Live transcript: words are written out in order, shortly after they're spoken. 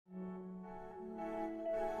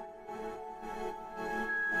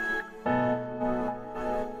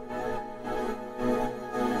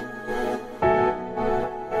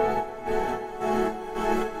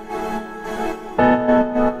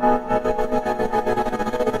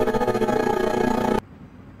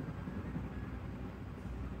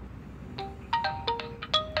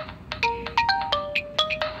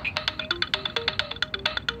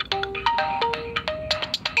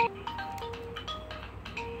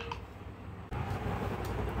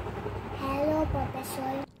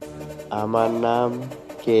আমার নাম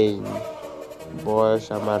কেইন, বয়স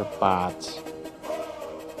আমার 5।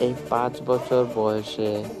 এই 5 বছর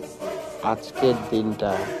বয়সে আজকের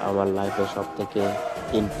দিনটা আমার লাইফে সব থেকে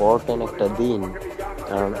ইম্পর্টেন্ট একটা দিন,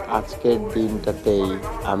 কারণ আজকের দিনটাতেই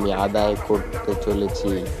আমি আদায় করতে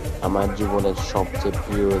চলেছি আমার জীবনের সবচেয়ে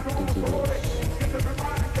প্রিয় একটি জিনিস।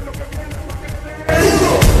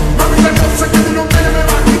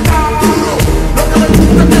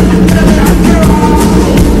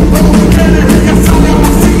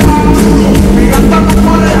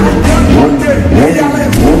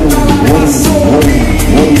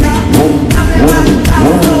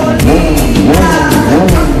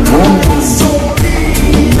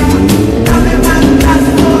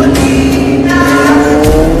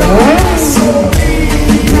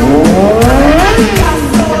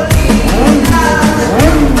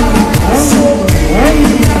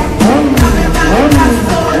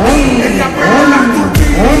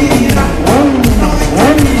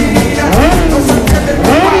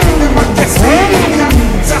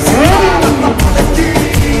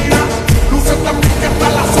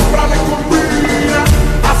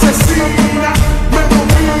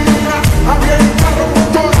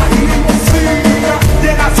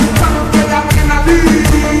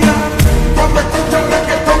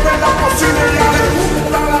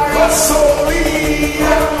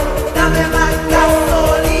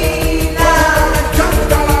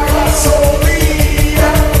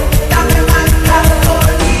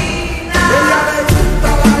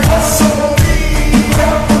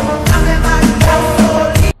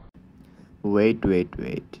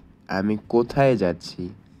 ওয়েট, আমি কোথায় যাচ্ছি,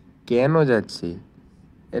 কেন যাচ্ছি,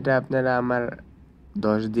 এটা আপনারা আমার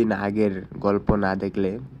 10 দিন আগের গল্প না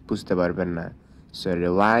দেখলে বুঝতে পারবেন না। So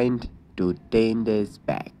rewind to 10 days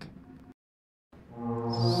back.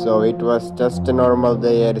 So it was just a normal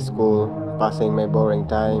day at school, passing my boring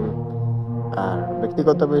time. আর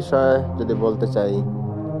ব্যক্তিগত বিষয় যদি বলতে চাই,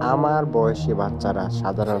 আমার বয়সী বাচ্চারা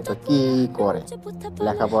সাধারণত কি করে?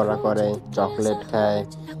 লেখাপড়া করে, চকলেট খায়,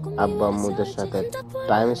 আব্বু আম্মুদের সাথে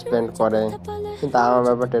টাইম স্পেন্ড করে। কিন্তু আমার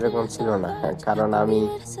ব্যাপারটা এরকম ছিল না, কারণ আমি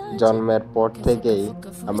জন্মের পর থেকেই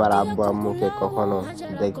আমার আব্বু আম্মুকে কখনো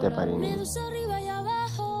দেখতে পারিনি।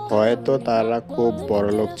 হয়তো তারা খুব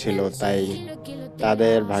বড়লোক ছিল, তাই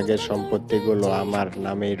তাদের ভাগের সম্পত্তিগুলো আমার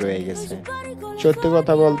নামেই রয়ে গেছে। সত্যি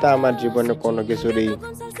কথা বলতে আমার জীবনে কোনো কিছুরই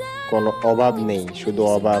কোনো অভাব নেই, শুধু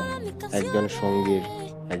অভাব একজন সঙ্গীর,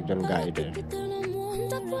 একজন গাইডের।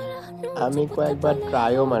 আমি কয়েকবার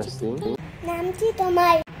ট্রাইও মারছি। নাম কি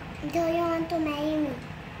তোমার? Do you want to marry me?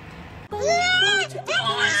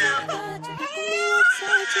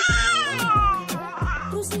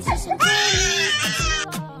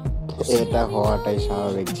 এটা হওয়াটাই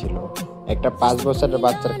স্বাভাবিক ছিল। একটা 5 বছরের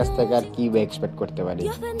বাচ্চার কাছ থেকে আর কি এক্সপেক্ট করতে পারি?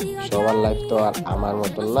 সবার লাইফ তো আর আমার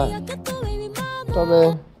মতন না। তবে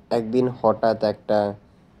একদিন হঠাৎ একটা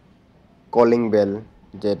কলিং বেল,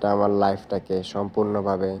 যেটা আমার লাইফটাকে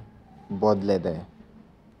সম্পূর্ণভাবে বদলে দেয়।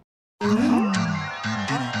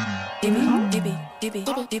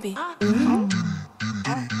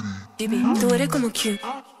 Tú eres como cute,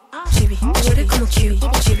 chibi. Tú eres como cute,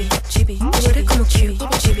 chibi, chibi. Tú eres como cute,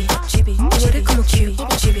 chibi, chibi. Tú eres como cute,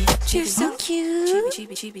 chibi. You're so cute,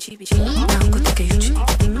 chibi, chibi, chibi, chibi. Now go take a huge.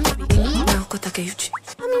 Now go take a huge.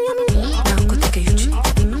 Now go take a huge.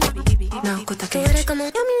 Now go take a huge.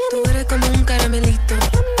 Tú eres como un caramelito.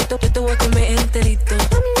 Yo te voy a comer enterito.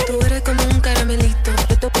 Tú eres como un caramelito.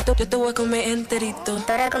 Yo te voy a comer enterito.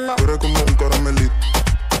 Tú eres como un caramelito.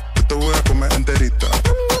 Yo te voy a comer enterita.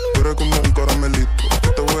 Tú eres como un caramelito. Yo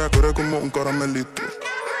te voy a querer como un caramelito.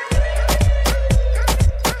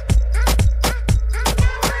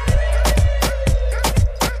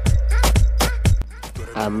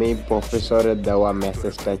 আমি প্রফেসরের দেওয়া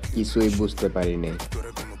মেসেজটা কিছুই বুঝতে পারিনি,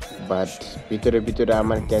 but ভিতরে ভিতরে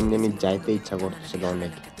আমার কেন জানি যাইতে ইচ্ছা করতেছিল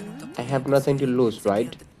অনেক। I have nothing to lose,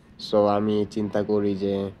 right? So আমি চিন্তা করি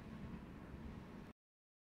যে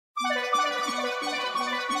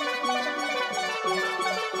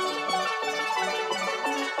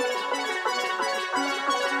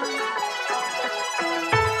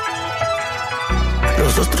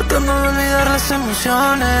Los dos tratando de olvidar las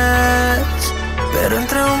emociones, pero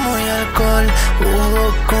entre humo y alcohol hubo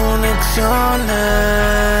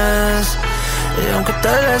conexiones. Y aunque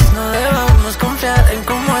tal vez no debamos confiar en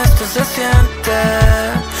cómo esto se siente,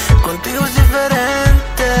 contigo es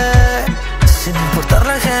diferente, sin importar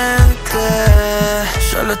la gente.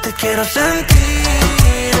 Solo te quiero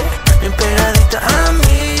sentir, bien pegadita a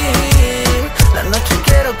mí. La noche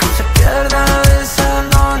quiero que se pierda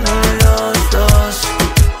besándonos los dos.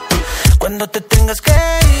 Cuando te tengas que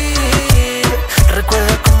ir,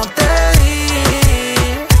 recuerda cómo te di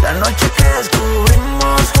La noche que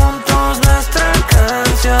descubrimos juntos nuestra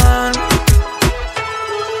canción.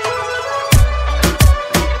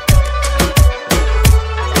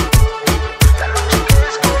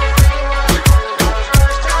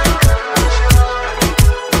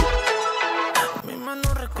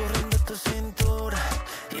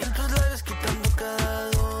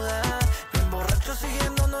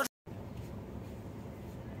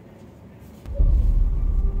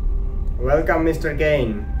 Welcome mister Kane,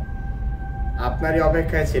 আপনারই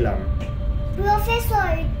অপেক্ষায় ছিলাম।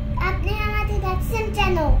 Professor, আপনি আমাকে ডাকছেন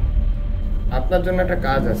কেন? আপনার জন্য একটা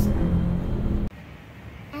কাজ আছে।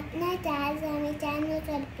 আপনার কাজ আমি কেন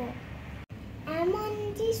করব? এমন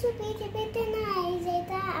কিছু পৃথিবীতে নাই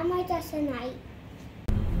যেটা আমার কাছে নাই।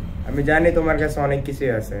 আমি জানি তোমার কাছে অনেক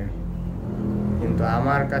কিছুই আছে, কিন্তু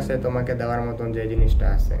আমার কাছে তোমাকে দেওয়ার মতন যে জিনিসটা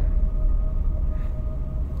আছে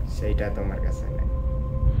সেইটা তোমার কাছে নেই।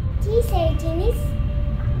 কি সেই জিনিস?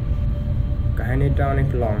 কাহিনীটা অনেক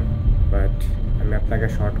লং, বাট আমি আপনাকে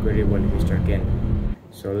শর্ট করে বলি মিস্টার কেন।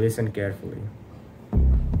 So listen carefully.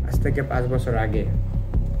 আজ থেকে 5 বছর আগে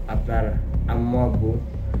আপনার আম্মু আব্বু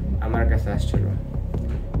আমার কাছে আসছিল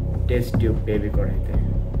টেস্ট টিউব বেবি করাইতে।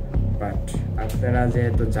 বাট আপনারা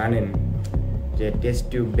যেহেতু জানেন যে টেস্ট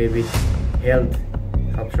টিউব বেবির হেলথ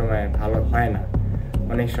সবসময় ভালো হয় না,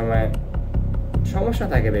 অনেক সময় সমস্যা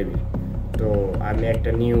থাকে বেবি। তো আমি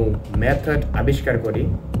একটা নিউ মেথড আবিষ্কার করি।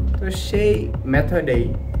 তো সেই মেথডেই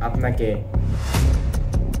আপনাকে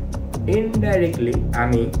ইনডাইরেক্টলি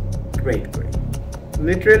আমি ক্রিয়েট করি।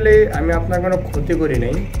 লিটারালি আমি আপনার কোনো ক্ষতি করি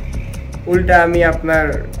নাই, উল্টা আমি আপনার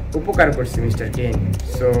উপকার করছি মিস্টার কেন।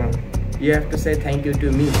 So you have to say thank you to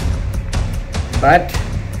me, but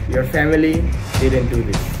your family didn't do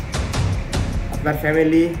this. আপনার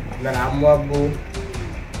ফ্যামিলি, আপনার আম্মু আব্বু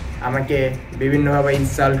আমাকে বিভিন্নভাবে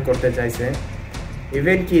ইনসাল্ট করতে চাইছে,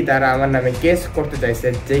 ইভেন কি তারা আমার নামে কেস করতে চাইছে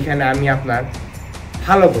যেখানে আমি আপনার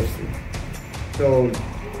ভালো করছি। তো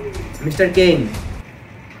মিস্টার কেইন,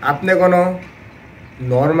 আপনি কোনো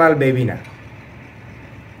নর্মাল বেবি না।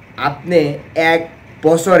 আপনি 1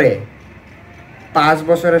 বছরে 5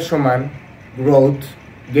 বছরের সমান গ্রোথ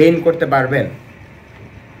গেইন করতে পারবেন।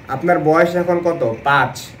 আপনার বয়স এখন কত?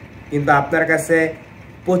 5, কিন্তু আপনার কাছে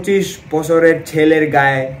 25 বছরের ছেলের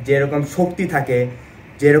গায়ে যেরকম শক্তি থাকে,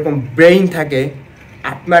 যেরকম ব্রেইন থাকে,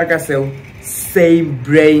 আপনার কাছেও সেম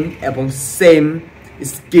ব্রেইন এবং সেম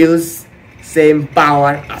স্কিলস, সেম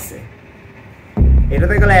পাওয়ার আছে।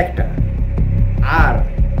 এটাতে গেলে একটা। আর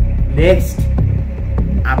নেক্সট,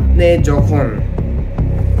 আপনি যখন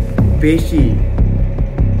বেশি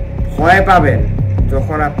ভয় পাবেন,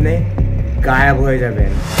 যখন আপনি গায়েব হয়ে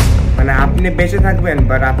যাবেন, মানে আপনি বেঁচে থাকবেন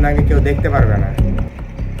বাট আপনাকে কেউ দেখতে পারবে না,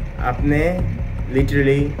 আপনি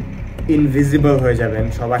লিটারালি ইনভিজিবল হয়ে যাবেন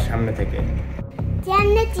সবার সামনে থেকে।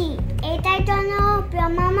 জান্নাতি, এটার জন্য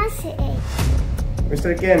প্রমাণ আছে?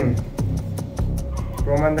 মিস্টার কেন,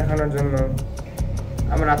 প্রমাণ দেখানোর জন্য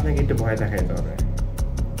আমার আপনাকে একটু ভয় দেখাইতে হবে।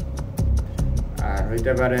 আর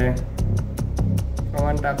হইতে পারে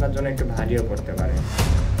প্রমাণটা আপনার জন্য একটু ভারীও করতে পারে।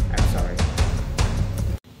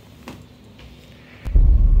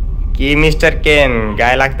 কি মিস্টার কেন,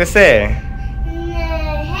 গায়ে লাগতেছে?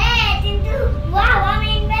 হ্যাঁ, কিন্তু ওয়াও, আমি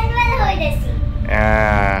ইনভেন্টর হয়ে গেছি।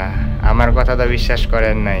 আমার কথা তো বিশ্বাস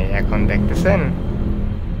করেন নাই, এখন দেখতেছেন?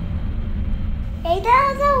 এইটা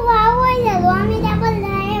তো ওয়াও হয়ে গেল, আমি ডাবল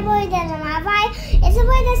লাইয়ে বই দিলাম, আবার এসে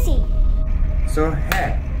বই গেছি। সো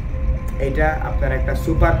হ্যাঁ, এটা আপনার একটা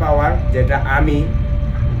সুপার পাওয়ার, যেটা আমি,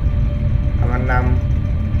 আমার নাম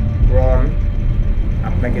রন,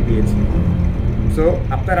 আপনাকে দিয়েছি। সো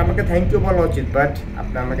আপনার আমাকে থ্যাংক ইউ বলা উচিত, বাট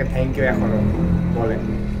আপনি আমাকে থ্যাংক ইউ এখনো বলেন।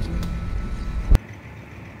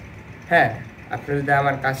 হ্যাঁ, আপনি যদি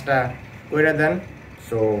আমার কাজটা করে দেন,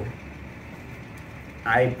 সো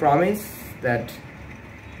আই প্রমিস দ্যাট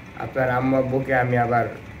আপনার আম্মু আব্বুকে আমি আবার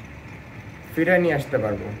ফিরে নিয়ে আসতে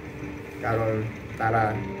পারবো, কারণ তারা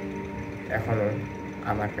এখনো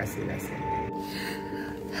আমার কাছেই আছে।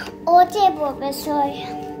 ওকে প্রফেসর,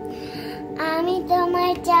 আমি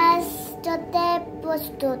তোমার কাজ করতে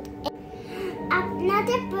প্রস্তুত।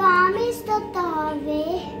 আপনাকে প্রমিস করতে হবে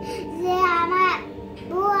যে আমার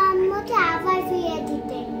আম্মুকে আবার ফিরে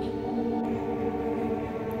দিতে।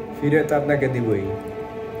 ফিরে তো আপনাকে দিবই।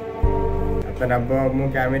 আপনার আব্বু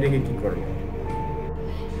আম্মুকে আমি রেখে কি করবো?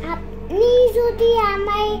 আপনি যদি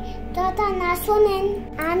আমার কথা না শোনেন,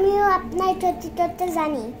 আমিও আপনার ক্ষতি করতে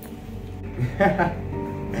জানি।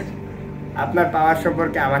 আপনার পাওয়ার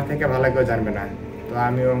সম্পর্কে আমার থেকে ভালো কেউ জানবে না, তো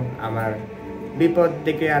আমিও আমার বিপদ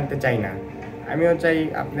ডেকে আনতে চাই না। আমিও চাই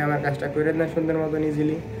আপনি আমার কাজটা করে দেন সুন্দর মতন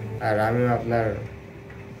ইজিলি, আর আমিও আপনার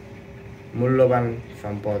মূল্যবান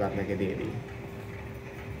সম্পদ আপনাকে দিয়ে দিই।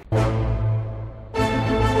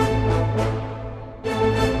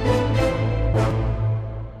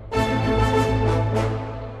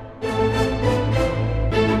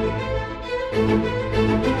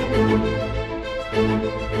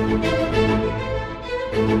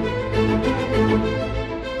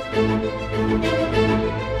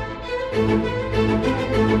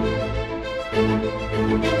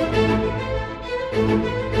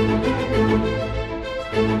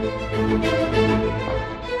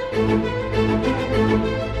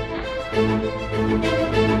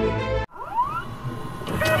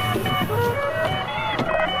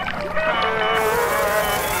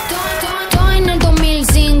 Todo en el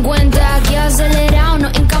 2050, aquí acelerado, no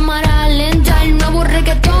en cámara lenta. El nuevo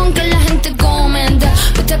reggaetón que la gente comenta.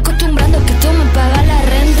 Me estoy acostumbrando a que esto me paga la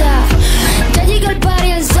renta. Ya llega el party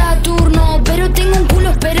en Saturno, pero tengo un culo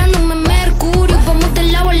esperándome en Mercurio. Vamos de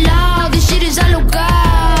lado a lado, this shit is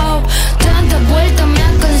alocado. Tantas vueltas me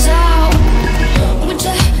han cansado.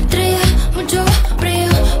 Muchas estrellas, mucho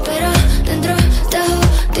brillo, pero dentro está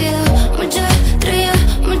jodido. Muchas estrellas,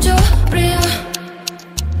 mucho brillo.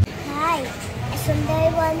 ভাই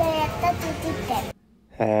সুন্দরবনে একটা চিঠি দেন।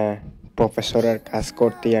 হ্যাঁ, প্রফেসরের কাজ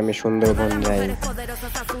করতেই আমি সুন্দরবন যাই।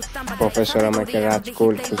 প্রফেসর আমাকে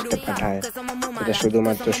রাজকুল খুঁজতে পাঠায়। এটা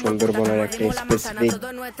শুধুমাত্র সুন্দরবনের একটা স্পেসিফিক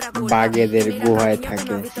বাঘেদের গুহায়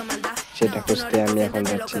থাকে। সেটা খুঁজতে আমি এখন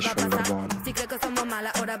যাচ্ছি Sundarban.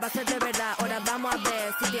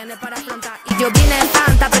 Yo vine en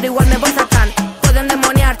tanta, pero igual me voy satán. Pueden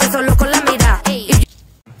demoniarte solo con la mirada.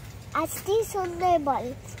 আজকে সুন্দরবন।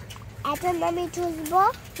 এখন আমি খুঁজবো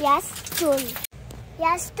ইয়াস্টুল।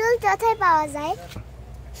 ইয়াস্টুল কোথায় পাওয়া যায়?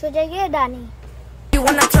 সোজা গিয়ে ডানি। You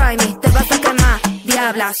wanna try me, te vas a quemar.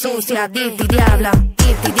 Diabla, sucia, dirty, diabla.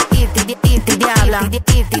 Dirty, dirty, dirty, diabla.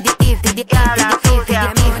 Dirty, dirty, diabla. Sucia,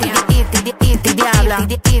 dirty, dirty, diabla.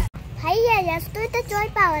 ভাইয়া ইয়াস্টুলটা চোর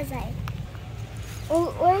পাওয়া যায়।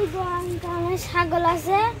 ওই গ্রামে ছাগল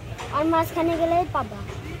আছে, আর মাঝখানে গেলেই পাবা।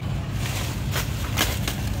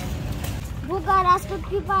 বুকা রাজপুত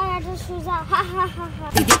কি পায় এটা সোজা। হা হা হা হা।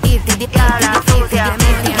 Dirty, diabla, sucia,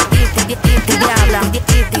 dirty, diabla.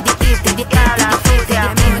 Dirty, diabla, sucia,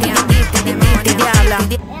 dirty, diabla.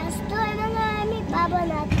 ইয়াস্টুল আমি পাবো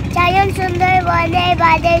না। চাইল সুন্দরবনে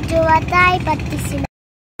বাদে জুয়াটাই পাচ্ছি না।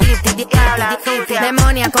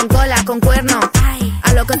 Demonia con cola, con cuerno. A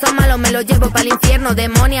lo que son malos me lo llevo pa'l infierno.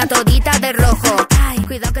 Demonia todita de rojo.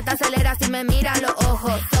 Cuidado que te aceleras si me mira los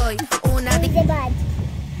ojos. Soy una Bad.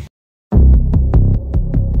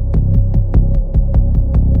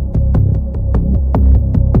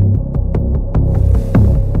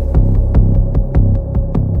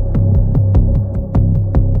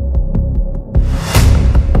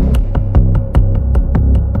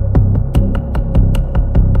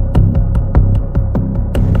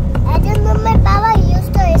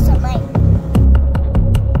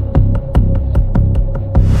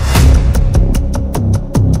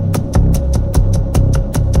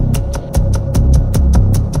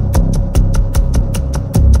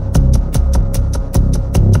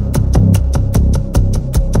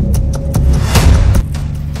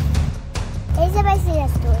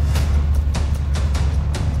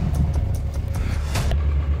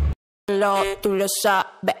 Tú lo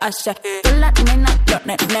sabes hacer. Con las nenas, los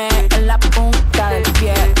nenes en la punta del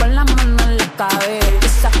pie, con la mano en la cabeza.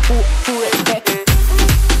 Esa juguete.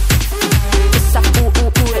 Esa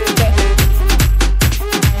juguete.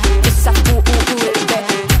 Esa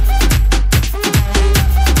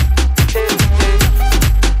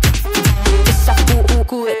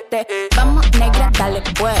juguete. Vamos negra, dale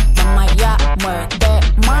pues, vamos allá, muévete.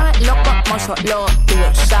 Muévelo como solo tú lo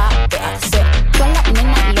sabes hacer. Con las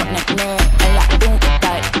nenas y los nenes en la punta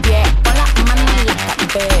del pie, con la mano en la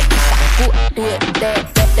cabeza. Juguete,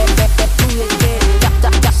 juguete, ya,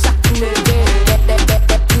 ya, ya, juguete, juguete, ya, ya, ya,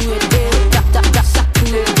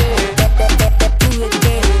 juguete,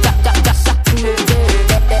 juguete, ya, ya, ya,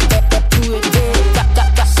 juguete, juguete, ya,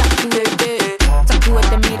 ya, ya, juguete.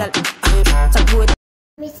 Sacuete, mira, sacuete.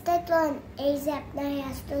 Mr. Tron, এই যে আপনার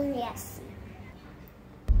ইয়াস্টুল নিয়ে আসছি।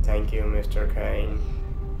 Thank you mister Ken।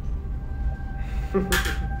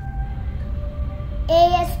 এই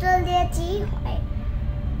ইয়াস্টুল দিয়ে কি হয়?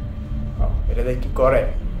 এটা কি করে?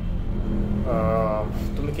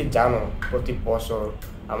 তুমি কি জানো প্রতি বছর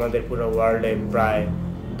আমাদের পুরো ওয়ার্ল্ডে প্রায়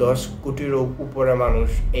 10 কোটির উপরে মানুষ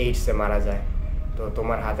এইডসে মারা যায়। তো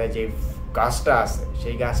তোমার হাতে যে গাছটা আছে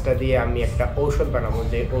সেই গাছটা দিয়ে আমি একটা ঔষধ বানাবো,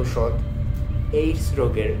 যে ঔষধ এইডস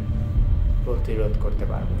রোগের প্রতিরোধ করতে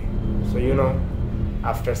পারবে। So you know,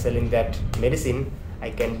 after selling that medicine I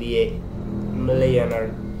can be a millionaire,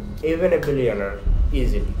 even a billionaire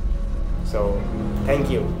easily. So thank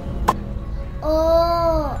you. ও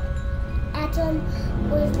এখন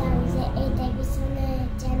বুঝলাম যে এইটা পিছনে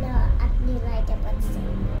যেন আপনি লাইটে পাচ্ছেন।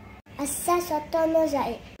 আচ্ছা সত্য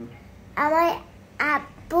অনুযায়ী আমার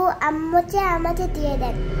আব্বু আম্মুকে আমাকে দিয়ে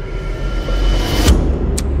দেন।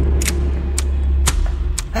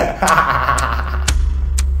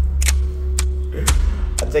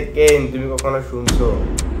 আচ্ছা কেন, তুমি কখনো শুনছো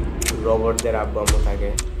রোবটদের আব্বু আম্মু থাকে?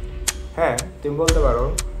 হ্যাঁ, তুমি বলতে পারো।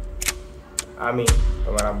 আমি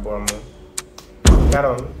তোমার আব্বু আম্মু।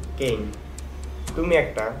 কারণ কেন তুমি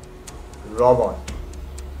একটা রবট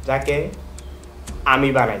যাকে আমি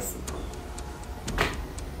বানাইছি।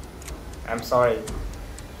 আই এম সরি,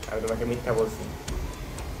 আমি তোমাকে মিথ্যা বলছি।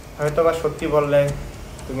 হয়তো বা সত্যি বললে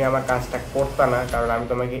তুমি আমার কাজটা করতে না, কারণ আমি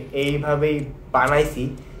তোমাকে এইভাবেই বানাইছি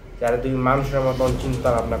যাতে তুমি মানুষের মতন চিন্তা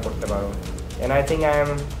ভাবনা করতে পারো। And I think I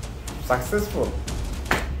am successful.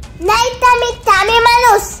 না, এটা মিথ্যা, আমি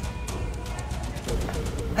মানুষ।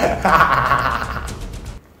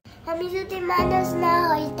 আমি যদি মানুষ না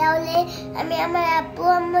হই তাহলে আমি আমার আব্বু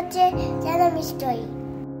আম্মুর চেয়ে যেন মিষ্টি হই।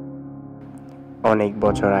 অনেক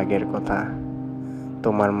বছর আগের কথা,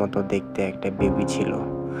 তোমার মতো দেখতে একটা বেবি ছিল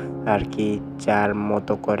আর কি, যার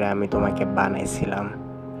মতো করে আমি তোমাকে বানাইছিলাম।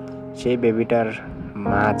 সেই বেবিটার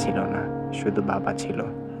মা ছিল না, শুধু বাবা ছিল।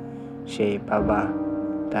 সেই বাবা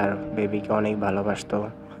তার বেবিকে অনেক ভালোবাসতো,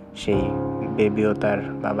 সেই বেবিও তার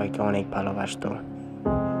বাবাকে অনেক ভালোবাসতো।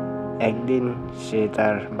 একদিন সে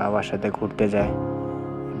তার বাবার সাথে ঘুরতে যায়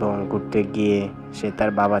এবং ঘুরতে গিয়ে সে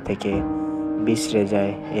তার বাবা থেকে বিছড়ে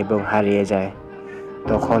যায় এবং হারিয়ে যায়।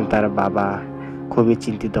 তখন তার বাবা খুবই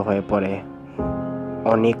চিন্তিত হয়ে পড়ে।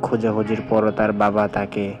 অনেক খোঁজাখুঁজির পরও তার বাবা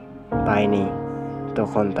তাকে পায়নি।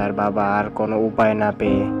 তখন তার বাবা আর কোনো উপায় না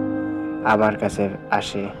পেয়ে আমার কাছে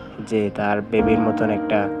আসে যে তার বেবির মতন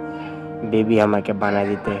একটা বেবি আমাকে বানায়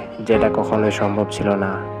দিতে, যেটা কখনোই সম্ভব ছিল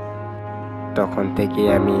না। তখন থেকে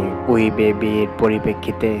আমি ওই বেবির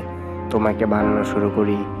পরিপ্রেক্ষিতে তোমাকে বানানো শুরু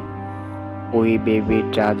করি। ওই বেবির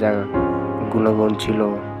যা যা গুণগুণ ছিল,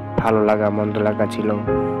 ভালো লাগা মন্দ লাগা ছিল,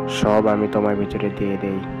 সব আমি তোমার ভিতরে দিয়ে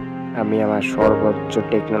দেই। আমি আমার সর্বোচ্চ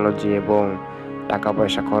টেকনোলজি এবং টাকা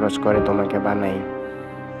পয়সা খরচ করে তোমাকে বানাই।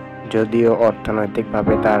 যদিও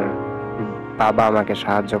অর্থনৈতিকভাবে তার বাবা আমাকে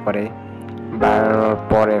সাহায্য করে, বানানোর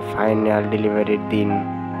পরে ফাইনাল ডেলিভারির দিন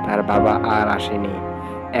তার বাবা আর আসেনি।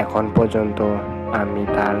 এখন পর্যন্ত আমি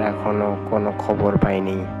তার এখনো কোনো খবর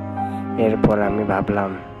পাইনি। এরপর আমি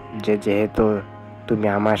ভাবলাম যে যেহেতু তুমি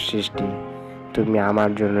আমার সৃষ্টি, তুমি আমার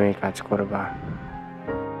জন্যই কাজ করবা।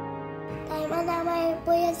 তাই মানে আমার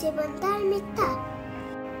পুরো জীবনটা মিথ্যা?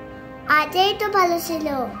 আজই তো ভালো ছিল,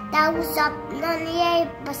 তাও স্বপ্ন নিয়ে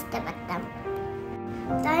বসতে পারতাম।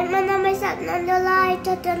 তাই মানে আমার স্বপ্নগুলো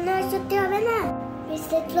এটা জন্য সত্যি হবে না?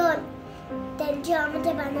 মিস্টার ক্লোন, থ্যাংক ইউ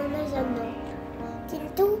আমাদের বানানোর জন্য।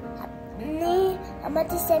 কিন্তু আপনি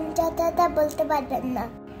আমাদের সেন্টারটা বলতে পারবেন না,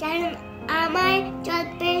 কারণ আমার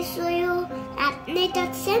গল্পের শুরু আপনি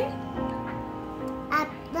করছেন,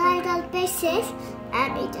 আপনার গল্পের শেষ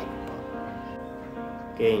আমি করব।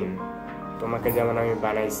 কেইন, তোমাকে যেমন আমি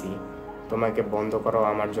বানাইছি, তোমাকে বন্ধ করাও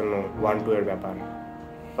আমার জন্য 1-2 এর ব্যাপার।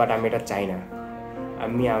 বাট আমি এটা চাই না।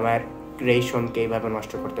 আমি আমার ক্রিয়েশনকে এইভাবে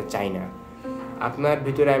নষ্ট করতে চাই না। আপনার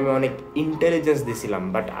ভিতরে আমি অনেক ইন্টেলিজেন্স দিছিলাম,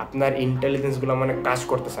 বাট আপনার ইন্টেলিজেন্সগুলো মানে কাজ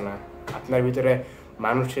করতেছে না। আপনার ভিতরে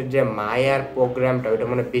মানুষের যে মায়ার প্রোগ্রামটা, ওইটা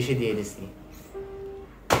মানে বেশি দিয়ে দিছি।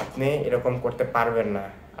 আপনি এরকম করতে পারবেন না,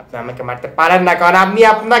 আপনি আমাকে মারতে পারেন না, কারণ আমি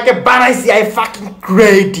আপনাকে বানাইছি। I fucking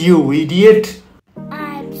create you, idiot.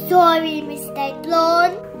 I'm sorry, Mr.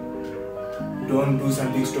 Clone. Don't do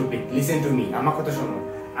something stupid. Listen to me. আমার কথা শোনো।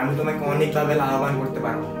 আমি তোমাকে অনেকভাবে লাভবান করতে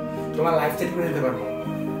পারবো, তোমার লাইফ সেট করে দিতে পারবো,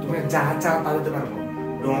 তুমি যা চাও তা দিতে পারবো।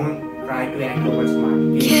 Don't try to act over smart.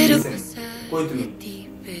 Listen. কই তুমি?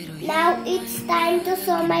 Now it's time to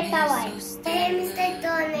show my power. Hey, Mr.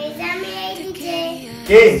 Clone, আমি এই দিকে।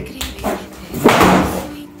 কে?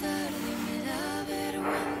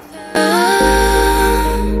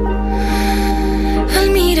 Al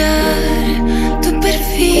mirar tu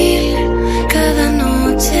perfil cada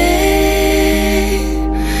noche,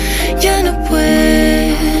 ya no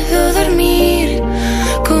puedo dormir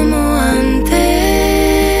como antes.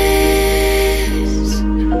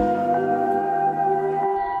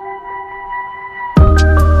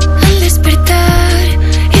 Al despertar,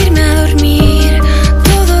 irme a dormir,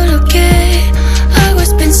 todo lo que hago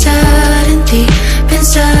es pensar en ti,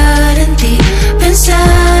 pensar en ti,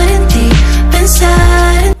 pensar en ti,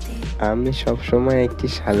 pensar en ti. আমি সবসময় একটি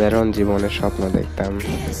সাধারণ জীবনের স্বপ্ন দেখতাম,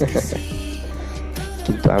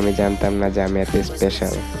 কিন্তু আমি জানতাম না যে আমি এত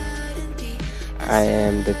special. I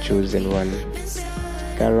am the chosen one.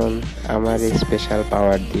 কারণ আমার এই স্পেশাল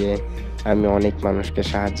পাওয়ার দিয়ে আমি অনেক মানুষকে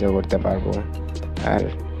সাহায্য করতে পারবো। আর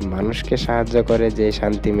মানুষকে সাহায্য করে যে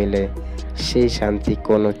শান্তি মিলে, সেই শান্তি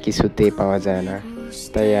কোনো কিছুতেই পাওয়া যায় না।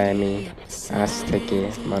 তাই আমি আজ থেকে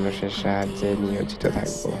মানুষের সাহায্যে নিয়োজিত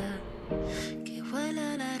থাকবো।